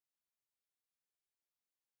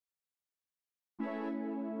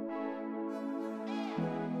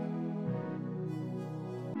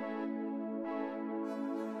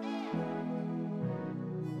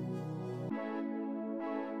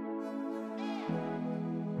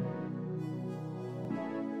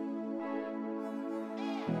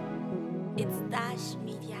It's Dash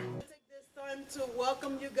Media. Take this time to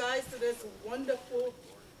welcome you guys to this wonderful,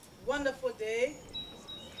 wonderful day.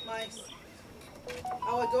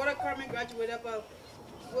 Our daughter Carmen graduated, but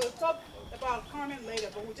we'll talk about Carmen later.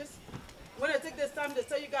 But we just want to take this time to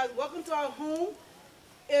tell you guys, welcome to our home.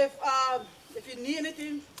 If you need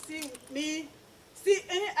anything, see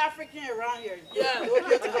any African around here. Yeah, we'll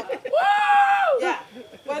be able to help you. Yeah,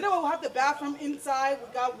 but I know we'll have the bathroom inside.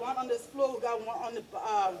 We got one on this floor. We got one on the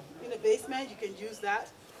in the basement. You can use that.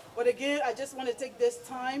 But again, I just want to take this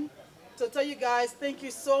time to tell you guys, thank you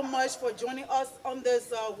so much for joining us on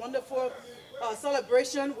this wonderful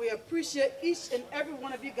celebration. We appreciate each and every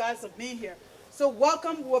one of you guys for being here. So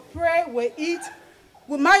welcome. We'll pray. We'll eat.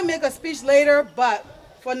 We might make a speech later, but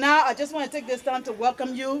for now, I just want to take this time to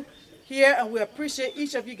welcome you here, and we appreciate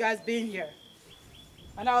each of you guys being here.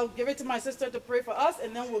 And I'll give it to my sister to pray for us,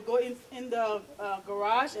 and then we'll go in the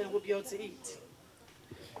garage and we'll be able to eat.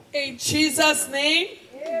 In Jesus' name,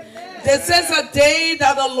 amen. This is a day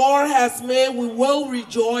that the Lord has made. We will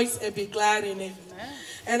rejoice and be glad in it. Amen.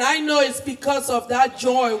 And I know it's because of that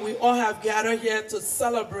joy we all have gathered here to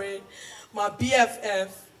celebrate my BFF,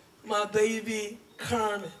 my baby,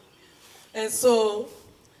 Carmen. And so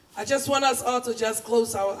I just want us all to just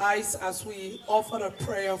close our eyes as we offer a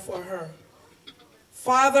prayer for her.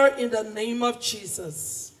 Father, in the name of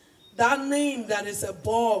Jesus, that name that is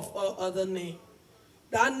above all other name,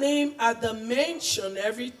 that name at the mention,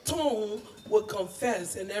 every tongue will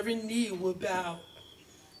confess and every knee will bow.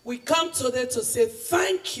 We come today to say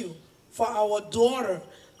thank you for our daughter,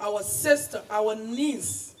 our sister, our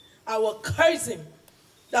niece, our cousin,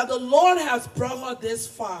 that the Lord has brought her this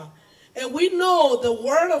far. And we know the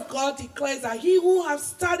word of God declares that he who has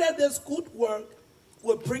started this good work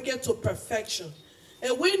will bring it to perfection.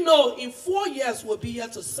 And we know in 4 years we'll be here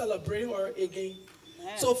to celebrate her again.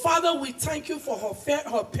 Amen. So Father, we thank you for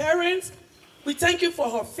her parents. We thank you for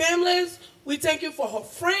her families. We thank you for her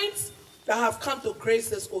friends that have come to grace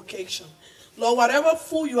this occasion. Lord, whatever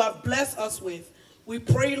food you have blessed us with, we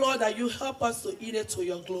pray, Lord, that you help us to eat it to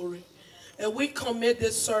your glory. And we commit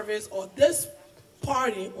this service or this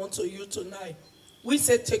party unto you tonight. We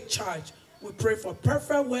say take charge. We pray for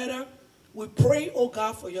perfect weather. We pray, oh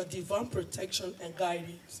God, for your divine protection and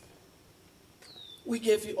guidance. We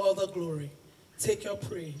give you all the glory. Take your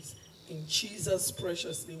praise. In Jesus'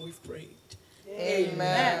 precious name we've prayed.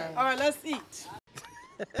 Amen. All right, let's eat.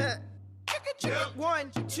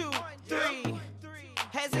 1, 2, 3.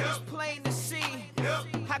 As it is plain to see,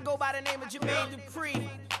 I go by the name of Jermaine Dupree.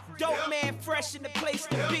 Dope man, fresh in the place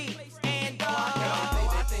to be. And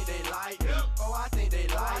I think they like it. Oh, I think they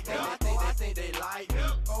like it. I think they like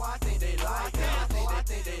it. Oh, I think they like it. I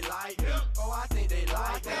think they like it. Oh, I think they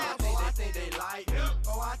like it. I think they like it.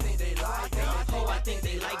 Oh, I think they like it. oh, I think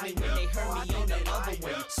they like me when they heard me on the other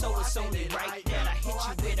one. So it's only right that I hit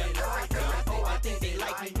you with a oh, I think they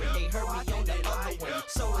like me when they heard me on the other one.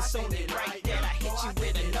 So it's only right that I hit you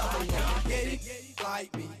with another one. Yeah, these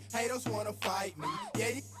like me. Haters wanna fight me.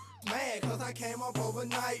 Yeah, these mad cause I came up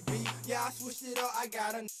overnight, B. Yeah, I switched it up, I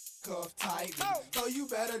got a cuff tightly. So you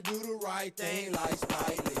better do the right thing like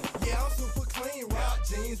Spidey. Yeah, I'm super clean, rock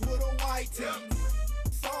jeans with a white tee.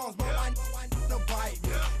 Songs, but I know to bite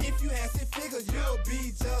me. If you had 6 figures, you'll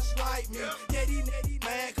be just like me. Yeah, these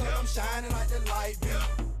mad cause I'm shining like the light, B.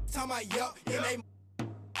 Talking about yup, and they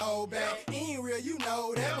oh bad. Ain't real, you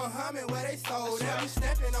know that. Muhammad where they sold that. We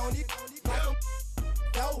snapping on these like a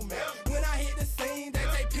no man. When I hit the scene, they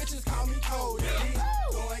take pictures, call me cold.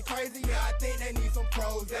 Going crazy, yeah, I think they need some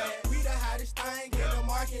pros. We the hottest thing in the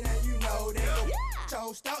market, and you know that.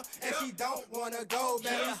 Show stuff, and she don't wanna go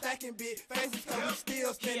back. We stacking big faces, cause we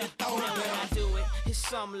still spinning I do it, it's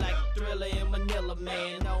something like Thriller in Manila,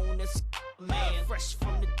 man. Known as man, fresh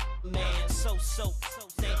from the man. So,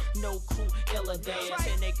 no crew, illa dance.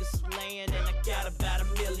 10 acres of land, and I got about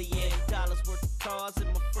 $1 million worth of cars in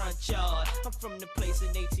my front yard. I'm from the place in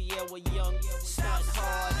ATL where young, it's not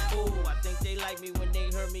hard. Ooh, I think they like me when they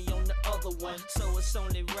heard me on the other one. So it's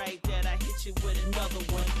only right that I hit you with another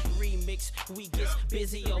one. Remix, we get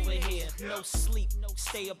busy over here. No sleep,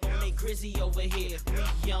 stay up on they grizzy over here.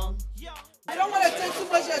 We young. I don't want to take too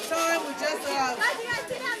much of your time. We just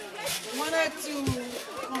wanted to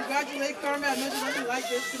congratulate Carmen. I know she doesn't like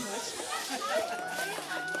this too much.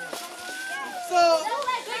 So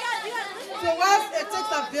to us, it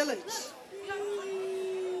takes a village.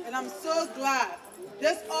 And I'm so glad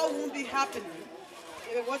this all won't be happening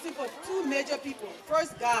if it wasn't for 2 major people.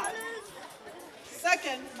 First, God.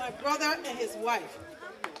 Second, my brother and his wife,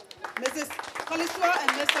 Mrs. Kaliswa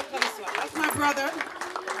and Mr. Kaliswa. That's my brother.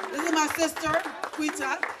 This is my sister,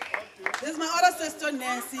 Quita. This is my other sister,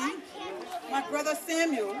 Nancy. My brother,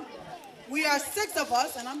 Samuel. We are 6 of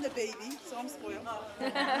us, and I'm the baby, so I'm spoiled.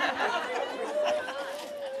 But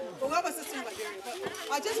we have a sister in Liberia. But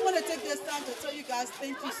I just want to take this time to tell you guys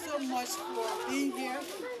thank you so much for being here.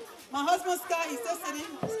 My husband, Scott, he's still sitting.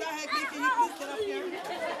 Scott Heckman, can you please get up here?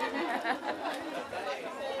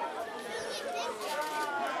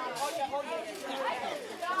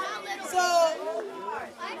 So,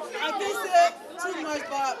 I can't say too much,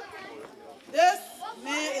 but this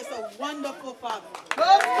man is a wonderful father.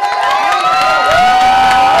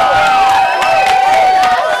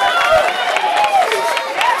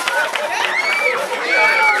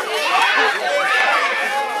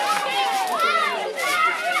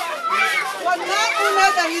 But not only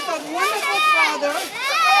that, he's a wonderful father.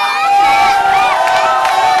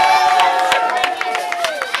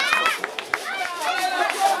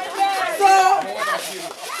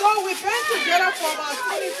 So we've been together for about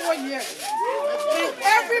 24 years. And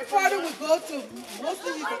every party we go to,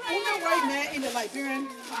 mostly he's the only white man in the Liberian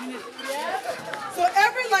community. So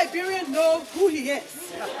every Liberian knows who he is.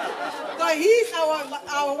 So he's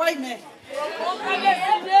our white man.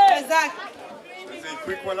 Exactly. Is it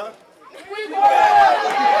quick one up? So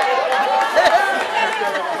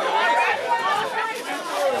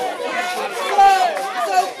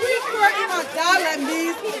quick word in my dialect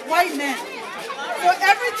means white man. So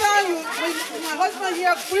every time when my husband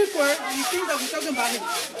hears quick word, he thinks that we're talking about him.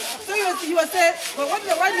 So he will say, but what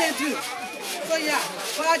did the white man do? So yeah,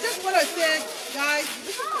 but I just want to say, guys,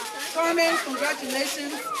 Carmen,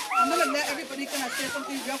 congratulations. I'm going to let everybody kind of say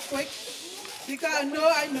something real quick. Because I know,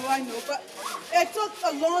 but it took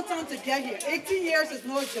a long time to get here. 18 years is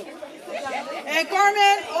no joke. And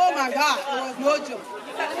Carmen, oh my God, it was no joke.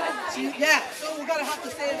 So we're gonna have to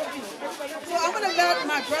say it. So I'm gonna let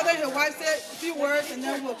my brother and his wife say a few words, and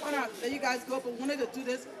then we'll kind of let you guys go. But we wanted to do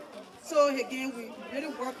this. So again, we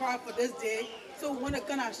really work hard for this day. So we want to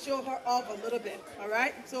kind of show her off a little bit. All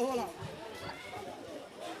right. So hold on.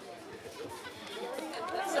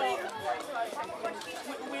 So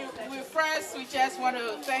first, we just want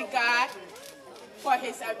to thank God for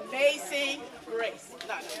His amazing grace.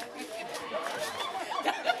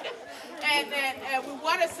 And we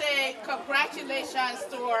want to say congratulations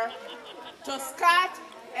to Scott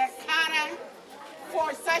and Carmen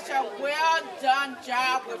for such a well done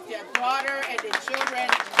job with their daughter and their children.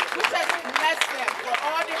 We just bless them for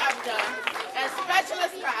all they have done, especially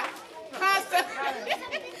Scott.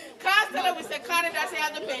 Constantly we say Connie doesn't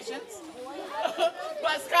have the patience,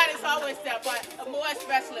 but Scott is always there. But more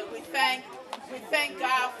especially, we thank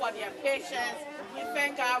God for their patience. We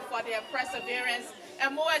thank God for their perseverance,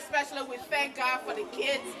 and more especially, we thank God for the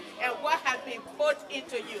kids and what has been put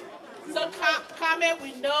into you. So, Carmen,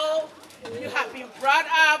 we know you have been brought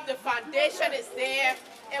up. The foundation is there,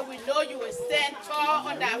 and we know you will stand tall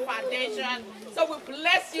on that foundation. So we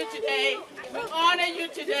bless you today, we honor you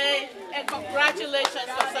today, and congratulations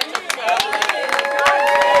on such a job.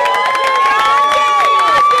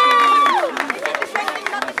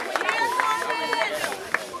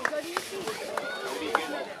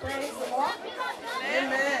 Praise the Lord.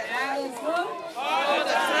 Amen. God is good. All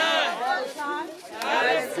the time. All the time. God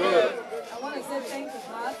is good. I want to say thank you,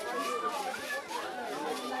 God.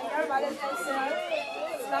 Like everybody else said,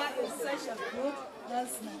 God is such a good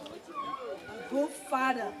husband, a good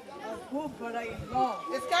father, a good brother-in-law.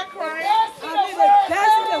 Is that correct? I mean, the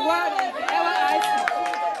best in the world that you can ever ask for.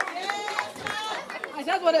 I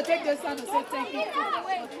just want to take this time to say thank you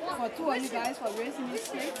for 2 of you guys for raising these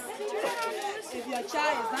kids. If your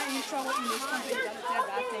child is not in trouble in this country, you got to tell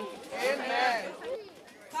God thank you. Amen.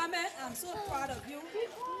 Carmen, I'm so proud of you.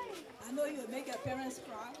 I know you'll make your parents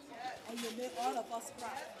proud, and you'll make all of us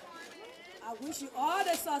proud. I wish you all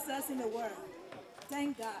the success in the world.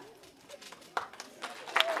 Thank God. All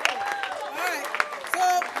right.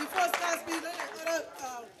 So before Scott speaks, let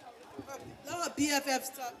our BFF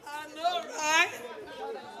start. I know, right?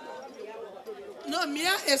 No,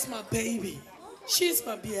 Mia is my baby. She's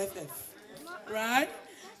my BFF, right?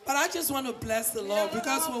 But I just want to bless the Lord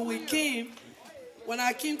because when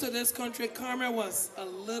I came to this country, Carmen was a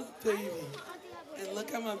little baby. And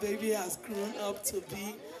look at my baby has grown up to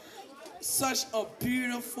be such a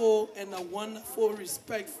beautiful and a wonderful,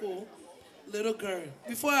 respectful little girl.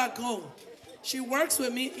 Before I go, she works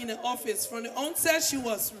with me in the office. From the onset, she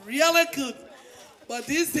was really good. But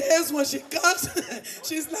these days, when she comes,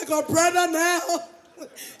 she's like a brother now.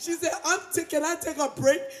 She said, can I take a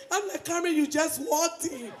break? I'm like, Carmen, you just walked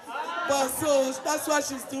in. But so that's what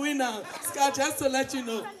she's doing now. Scott, just to let you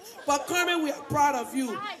know. But Carmen, we are proud of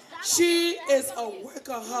you. She is a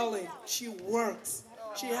workaholic. She works.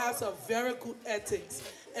 She has a very good ethics.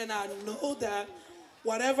 And I know that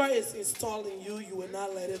Whatever is installed in you, you will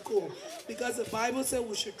not let it go. Because the Bible says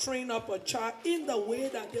we should train up a child in the way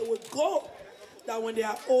that they will go, that when they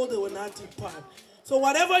are old, they will not depart. So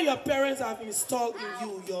whatever your parents have installed in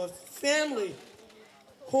you, your family,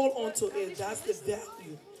 hold on to it. That's the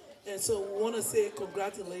value. And so we want to say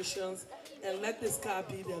congratulations and let this car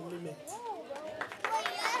be the limit.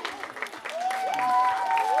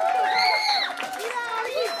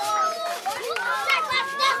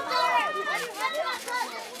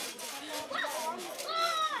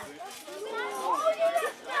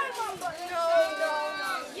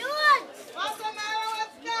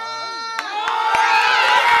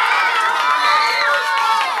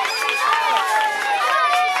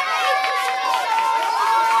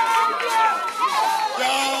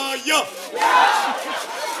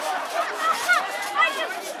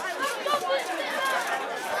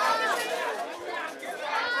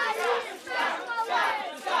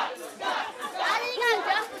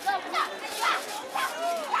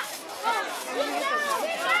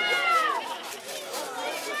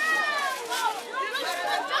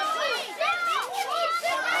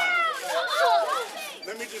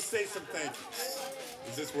 Let me just say some thank yous.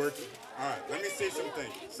 Is this working? All right, let me say some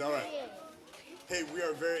thank yous. All right. Hey, we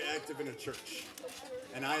are very active in a church,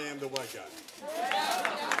 and I am the white guy.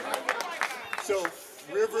 So,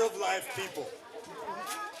 River of Life people,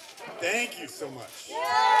 thank you so much. All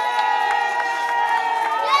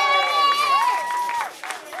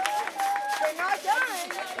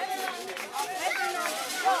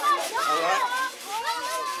right?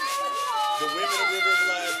 The women of River of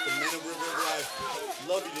Life, the men of River of Life,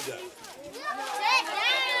 love you to death.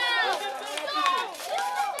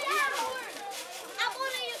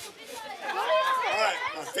 All right,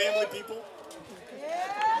 my family people.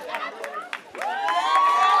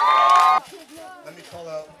 Let me call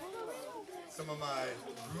out some of my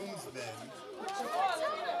groomsmen.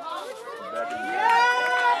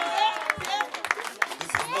 This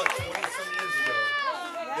is what, 20-some years ago.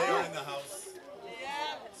 They are in the house.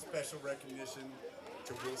 Special recognition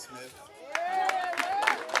to Will Smith.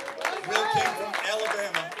 Will came from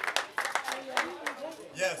Alabama.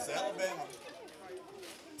 Yes, Alabama.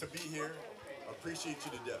 To be here, appreciate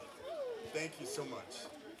you to death. Thank you so much.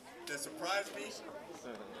 That surprised me.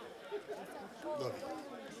 Love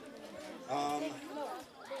you.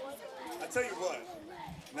 I tell you what.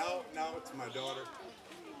 Now it's my daughter.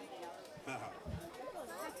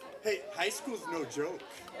 Hey, high school's no joke.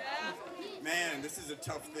 Man, this is a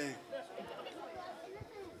tough thing.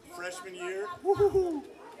 Freshman year. Woo-hoo-hoo.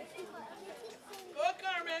 Go,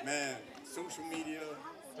 Carmen. Man, social media.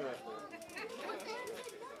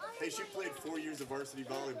 Hey, she played 4 years of varsity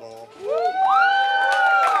volleyball.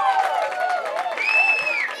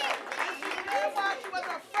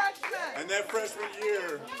 And that freshman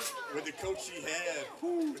year, with the coach she had,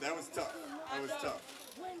 that was tough. That was tough.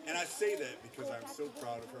 And I say that because I'm so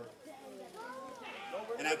proud of her.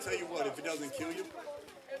 And I tell you what, if it doesn't kill you,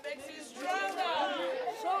 It makes you stronger.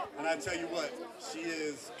 and I tell you what, she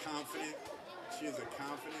is confident. She is a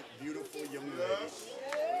confident, beautiful young lady. Yes.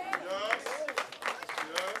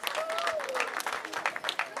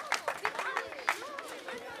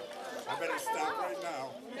 I better stop right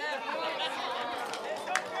now.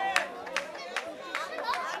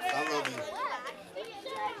 I love you.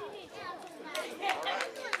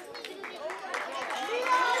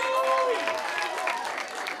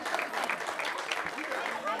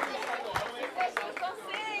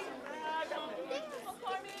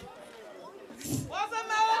 What's the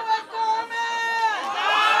matter with Carmen?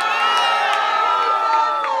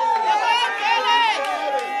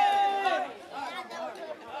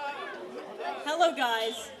 Hello,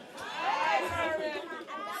 guys.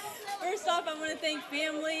 First off, I want to thank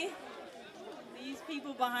family, these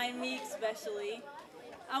people behind me especially.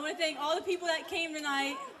 I want to thank all the people that came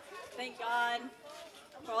tonight. Thank God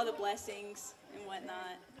for all the blessings and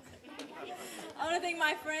whatnot. I want to thank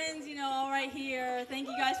my friends, all right here. Thank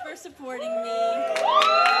you guys for supporting me.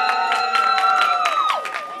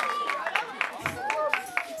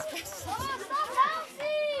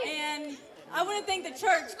 And I want to thank the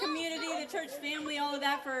church community, the church family, all of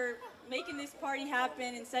that for making this party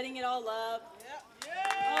happen and setting it all up.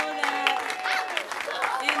 All of that.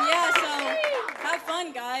 And yeah, so have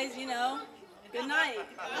fun, guys, Good night.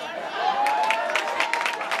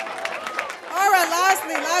 All right,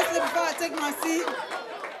 lastly, before I take my seat,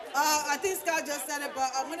 I think Scott just said it,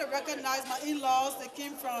 but I want to recognize my in-laws. They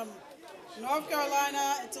came from North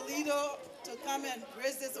Carolina and Toledo to come and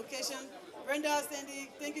grace this occasion. Brenda, Cindy,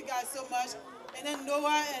 thank you guys so much. And then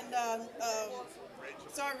Noah and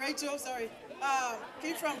Rachel,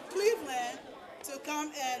 came from Cleveland to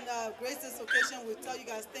come and grace this occasion. We tell you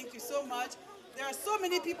guys thank you so much. There are so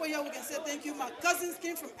many people here we can say thank you. My cousins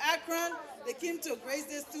came from Akron. They came to grace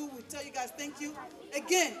this too. We tell you guys thank you.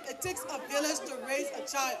 Again, it takes a village to raise a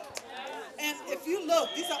child. And if you look,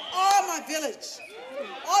 these are all my village.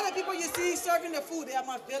 All the people you see serving the food, they are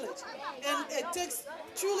my village. And it takes,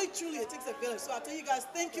 truly, it takes a village. So I tell you guys,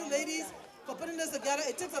 thank you, ladies, for putting this together.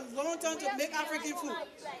 It takes a long time to make African food.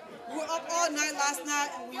 We were up all night last night,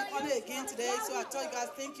 and we on it again today. So I tell you guys,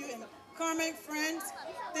 thank you. And Carmen, friends,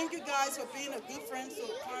 thank you guys for being a good friend to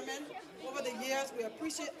Carmen over the years. We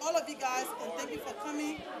appreciate all of you guys, and thank you for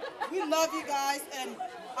coming. We love you guys, and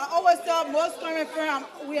I always tell most Carmen friends,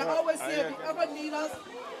 we are always here. If you ever need us,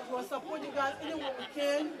 we'll support you guys any way we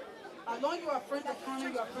can. As long as you are a friend of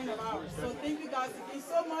Carmen, you are a friend of ours. So thank you guys again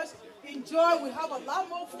so much. Enjoy. We have a lot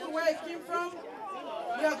more food where it came from.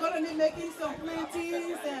 We are going to be making some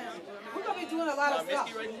plantains, and we're going to be doing a lot of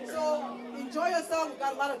stuff. So enjoy yourself. We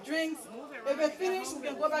got a lot of drinks. If it's finished, we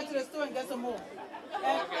can go back to the store and get some more.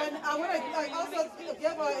 And I want to also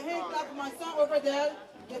give a hand clap for my son over there,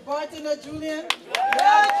 the bartender, Julian.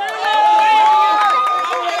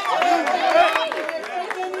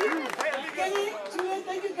 Julian,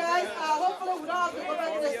 thank you guys. Hopefully we don't have to go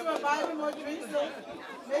back to the store and buy any more drinks. So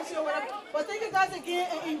make sure whatever. But thank you guys again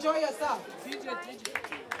and enjoy yourself. DJ,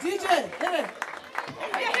 hit it.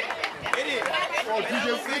 Hit it. Oh, DJ,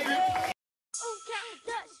 sing it.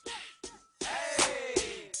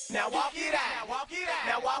 Now walk it out, now walk it out,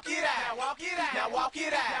 now walk it out, now walk it out, now walk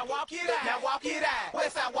it out, now walk it out, now walk it out.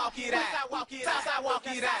 West side walk it out, south side walk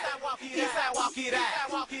it out, east side walk it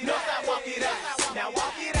out, north side walk it out. Now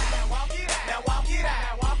walk it out, now walk it out, now walk it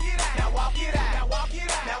out, now walk it out, now walk it out, now walk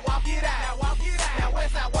it out, now walk it out, now walk it out. Now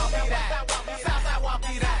west side walk it out, south side walk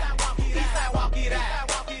it out, east side walk it out,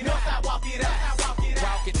 north side walk it out.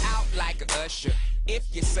 Walk it out like a usher.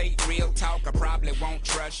 If you say real talk, I probably won't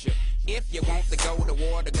trust you. If you want to go to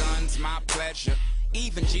war, the gun's my pleasure.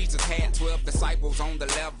 Even Jesus had 12 disciples on the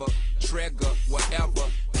lever, trigger, whatever.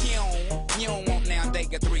 You don't want now, they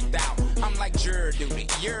get 3,000. I'm like juror duty,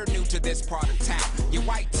 you're new to this part of town. Your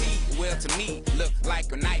white tee, well to me, look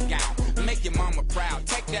like a nightgown. Make your mama proud,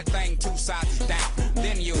 take that thing 2 sizes down.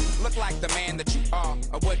 Then you look like the man that you are,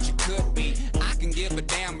 or what you could be. I can give a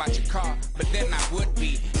damn about your car, but then I would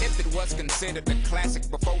be, if it was considered a classic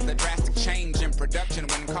before the drastic change in production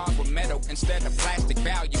when cars were metal instead of plastic.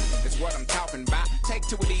 Value is what I'm talking about. Take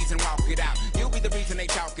 2 of these and walk it out. You'll be the reason they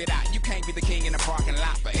chalk it out. You can't be the king in the parking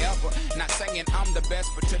lot forever. Not saying I'm the best,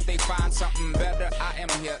 but till they find something better, I am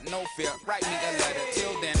here, no fear. Write me a letter.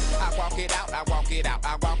 Till then, I walk it out, I walk it out,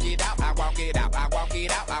 I walk it out, I walk it out, I walk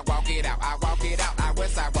it out, I walk it out, I walk it out, I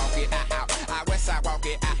west side walk it out, I west side walk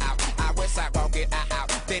it out, I west side walk it out,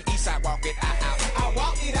 then east side walk it out. I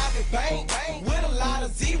walk it out the bank with a lot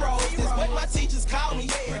of zeros. That's what my teachers call me.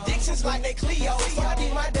 Predictions like they Cleo. So I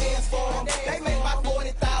did my dance for them. They make about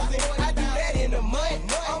 40,000. I do that in a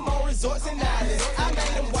month. I'm on resorts and islands. I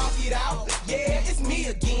made them walk it out. Yeah, it's me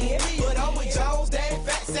again. But I'm with Jones, Dad,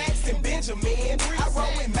 Fat Sacks, and Benjamin. I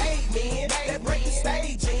roll with made men that break the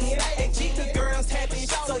stage in and keep the girls happy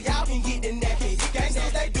so y'all can get the naked.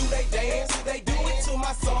 Gangsters, they do they dance. They do it to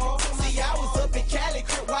my song. See, I was up in Cali,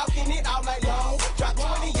 crib walking it all night long. Drop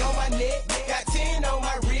 20 on my neck, got 10 on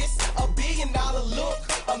my wrist. $1 billion look,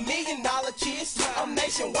 $1 million kiss. I'm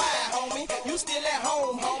nationwide, homie. You still at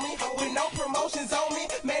home, homie. With no promotions on me,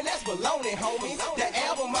 man, that's baloney, homie. The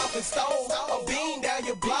album off the stove, a bean down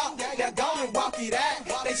your block. Now go and walk it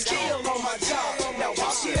out. They still on my job. Now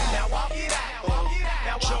walk it out. Now walk it out. Walk it out.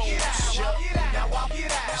 Now walk it out. Walk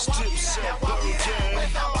it out. Now walk it out.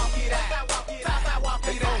 Walk it out. Now walk it out. West side walk it out. South side walk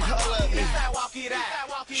it out. East side walk it out.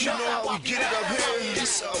 You know how we get it up here.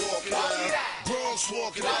 East side walk it out. Bronx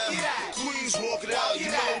walk it out. Queens walk it out. You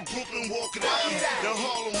know Brooklyn walk it out. Now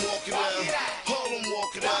Harlem walk it out. Harlem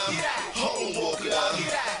walk it out. Harlem walk it out.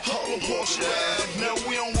 Harlem Porsche it out. Now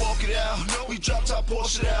we don't walk it out. We drop top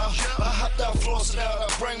Porsche it out. I hopped out, floss it out.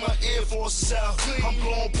 I bring my Air Forces out. I'm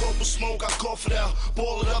blowing purple smoke. I cough it out.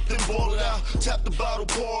 Ball it up, then ball it out. Tap the bottle,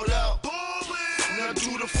 pour it out. Now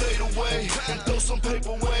do the fade away and throw some paper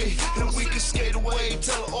away, and we can skate away.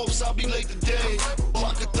 Tell the ops I'll be late today.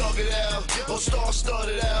 I can thug it out or star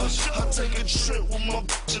it out. I take a trip with my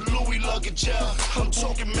bitch and Louis luggage out. I'm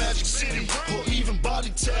talking Magic City or even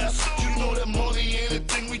Body Tap. You know that money ain't a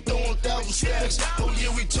thing, we throwing 1,000 stacks. Oh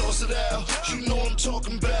yeah, we toss it out. You know I'm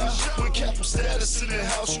talking about when capital status in the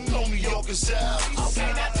house. You know New York is out.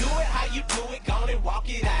 Okay, now do it how you do it, go and walk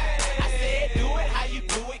it out. I said do it how you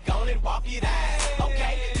do it, go and walk it out.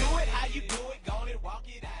 Okay, do it how you do it, go and walk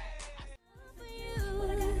it out.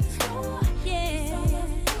 Yeah,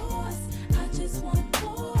 I just want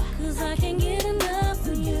more, 'cause I can't get enough.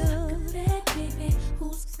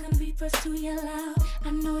 words to you loud.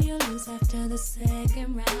 I know you'll lose after the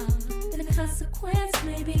second round. The consequence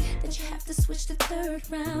may be that you have to switch the third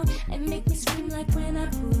round and make me scream like when I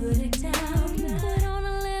put it down. Put on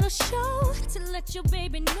a little show to let your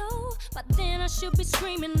baby know. By then I should be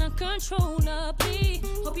screaming uncontrollably.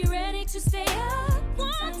 Hope you're ready to stay up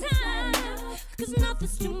one time, cause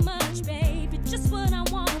nothing's too much, baby. Just what I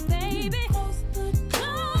want, baby. Close the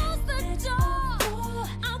door.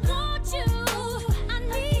 I want you. I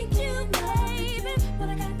need you, baby. Baby, what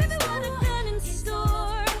I got in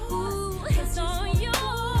store. Ooh, it's all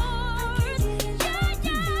yours.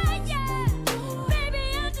 Yeah. Baby,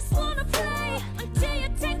 I just wanna play until you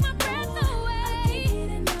take my breath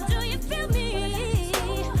away. Do you feel me?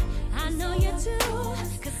 I know you do,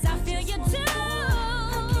 cause I feel you too.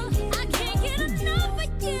 I can't get enough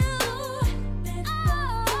of you.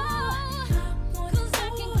 Cause I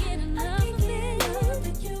can't get enough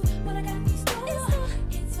of you. What I got in store,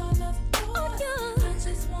 it's all of you.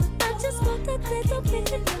 I just want that little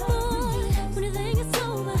bit more. When you think it's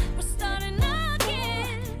over, we're starting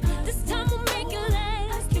again. This time we'll make it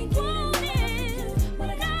last. You want it?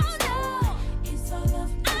 No. It's all of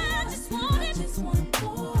you. I just want it.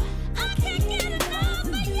 More. I can't get enough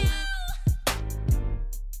of you.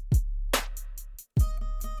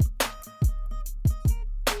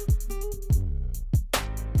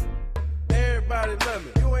 Everybody love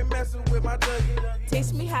me. You ain't messing with my Dougie.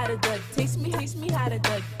 Taste me how to duck, taste me how to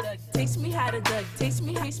duck, taste me how to duck, taste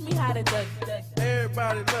me how to duck.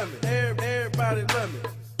 Everybody love me. Everybody love me.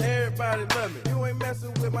 Everybody love me. You ain't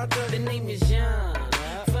messing with my Dougie. The name is John.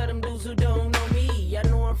 For them dudes who don't know me, I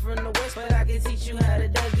know I'm from the West, but I can teach you how to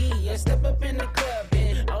Dougie. I step up in the club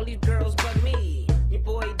and all these girls but me. Your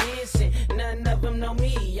boy dancing, none of them know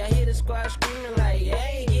me. I hear the squad screaming like,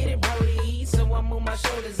 hey, get it, Brody. So I move my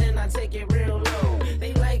shoulders and I take it real low.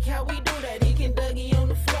 They like how we do that, he can Dougie on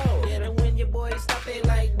the floor. And when your boy stop, they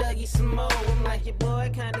like Dougie some more. I'm like, your boy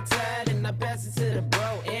kinda tired, and I pass it to the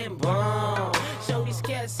bro and boom. Show these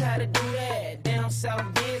cats how to do that. Down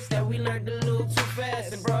south biz that we learned a little too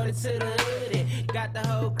fast and brought it to the hood and got the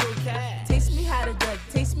whole crew cat. Taste me how to duck,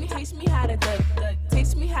 taste me how to duck,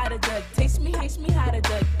 taste me how to duck, taste me how to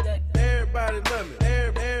duck. Everybody love me.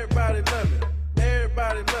 Everybody love me.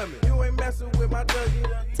 Everybody love me. You ain't messing with my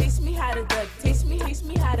Dougie. Taste me how to duck, taste me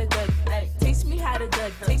how to duck, taste me how to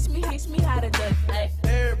duck, taste me how to duck.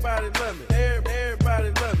 Everybody love me.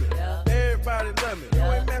 Everybody love me. Everybody love me. You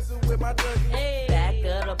ain't messing with my Dougie. Back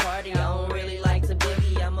of the party, I don't really like to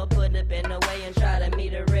boogie. I'ma put up in the way and try to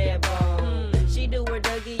meet a red bone. She do her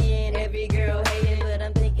Dougie and every girl hating, but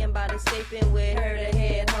I'm thinking about escaping with her to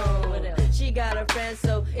head home. She got a friend,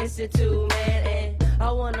 so it's a two-man, and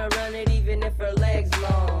I wanna run it even if her legs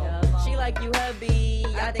long. She like you, hubby.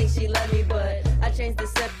 I think she love me, but I changed the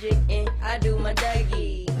subject and I do my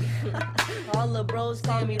Dougie. All the bros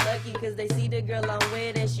call me lucky, cause they see the girl I'm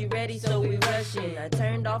with and she ready, so we rushing. I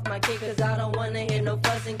turned off my kick cause I don't wanna hear no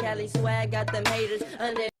fussing. Cali swag got them haters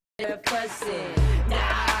under fussing.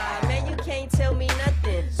 Nah, man, you can't tell me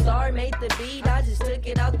nothing. Star made the beat, I just took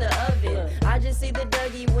it out the oven. I just see the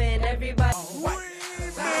Dougie win, everybody.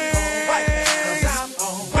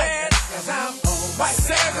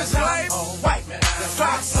 Savage life,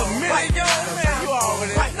 stocks a million, man. You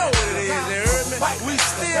already know what it is, you heard me? We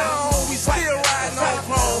still riding on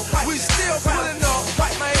chrome. We still pulling up,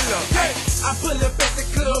 man, look. Hey, I pull up at the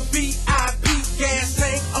club, VIP, gas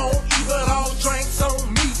tank on E, but all drinks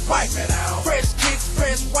on me. Wipe it out. Fresh kicks,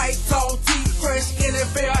 fresh white, tall tee, fresh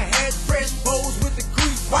NFL hat, fresh bows with the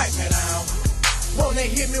grease. Wipe it out. Wanna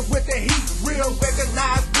hit me with the heat, real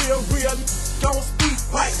recognize, real, don't speak.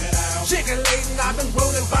 Wipe it out. Chicken laden, I've been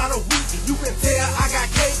rolling about a week. You can tell I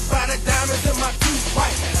got cake by the diamonds in my teeth.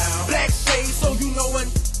 Wipe it out. Black shades, so you know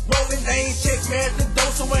when rolling, they ain't check me at the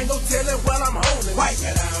door, so ain't no telling what I'm holding. Wipe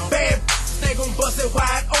it out. Bad they gon' bust it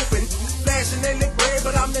wide open. Flashing in the bread,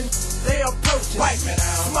 but I'm in, they approaching. Wipe it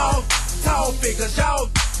out. Small, tall figures,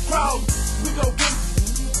 y'all crawl. We gon' get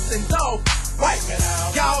and dog. Wipe it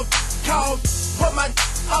out. Y'all call, put my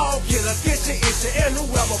all killer, get your issue, and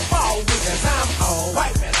whoever fall with, cause I'm on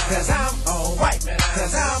white man, cause I'm on white man,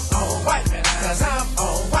 cause I'm on white man, cause I'm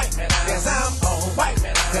on white man, cause I'm on white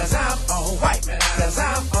man, cause I'm on white man, cause I'm on white man, cause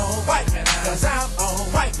I'm on white man, cause I'm on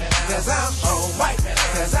white man, cause I'm on white man,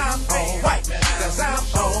 cause I'm on white man, cause I'm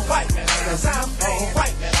on white man, cause I'm on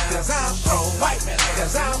white man, cause I'm on white man, cause I'm on white man, cause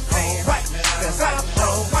I'm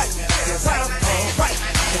on white man, cause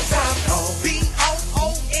I'm on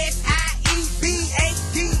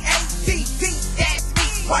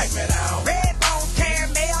White man out. Red bone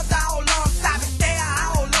caramels all on, stop and stare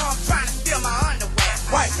all on, trying to steal my underwear.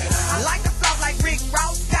 White man out. I like the flow like Rick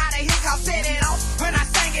Ross, got a hiccup, set it on.